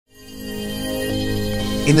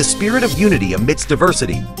In the spirit of unity amidst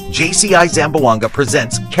diversity, JCI Zamboanga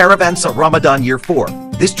presents Caravan Ramadan Year 4.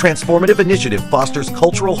 This transformative initiative fosters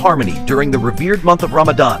cultural harmony during the revered month of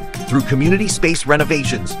Ramadan through community space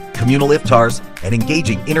renovations, communal iftars, and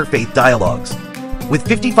engaging interfaith dialogues. With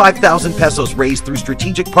 55,000 pesos raised through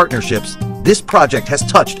strategic partnerships, this project has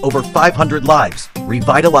touched over 500 lives,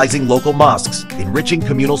 revitalizing local mosques, enriching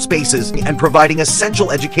communal spaces, and providing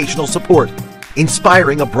essential educational support.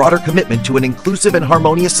 Inspiring a broader commitment to an inclusive and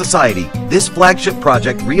harmonious society, this flagship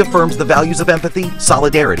project reaffirms the values of empathy,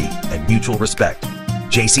 solidarity, and mutual respect.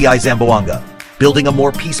 JCI Zamboanga, building a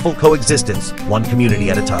more peaceful coexistence, one community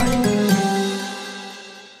at a time.